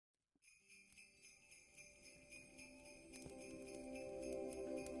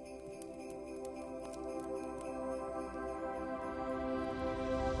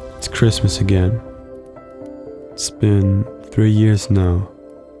It's Christmas again. It's been 3 years now.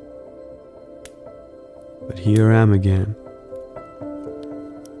 But here I am again,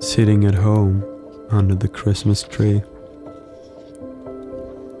 sitting at home under the Christmas tree.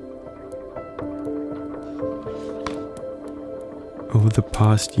 Over the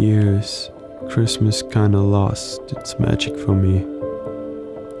past years, Christmas kinda lost its magic for me,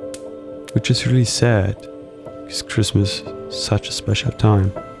 which is really sad, because Christmas is such a special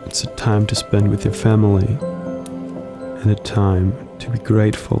time. It's a time to spend with your family, and a time to be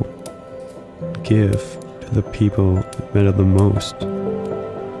grateful, and give to the people that matter the most.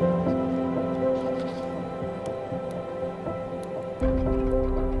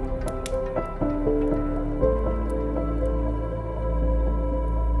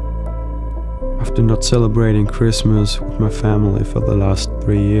 After not celebrating Christmas with my family for the last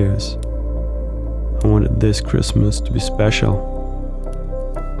 3 years, I wanted this Christmas to be special.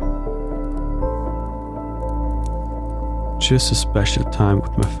 Just a special time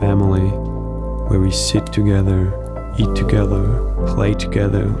with my family, where we sit together, eat together, play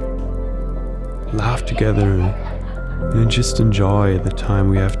together, laugh together, and just enjoy the time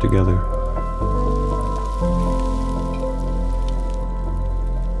we have together.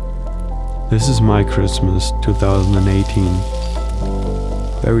 This is my Christmas 2018.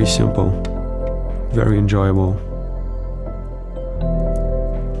 Very simple, very enjoyable.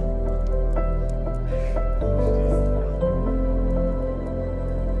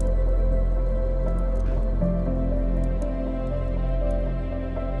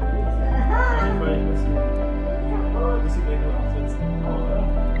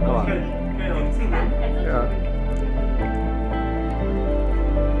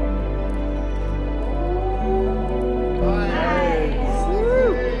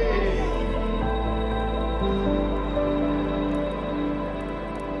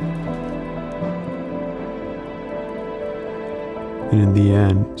 And in the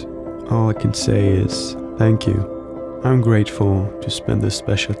end, all I can say is thank you. I'm grateful to spend this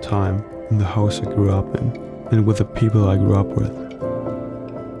special time in the house I grew up in and with the people I grew up with.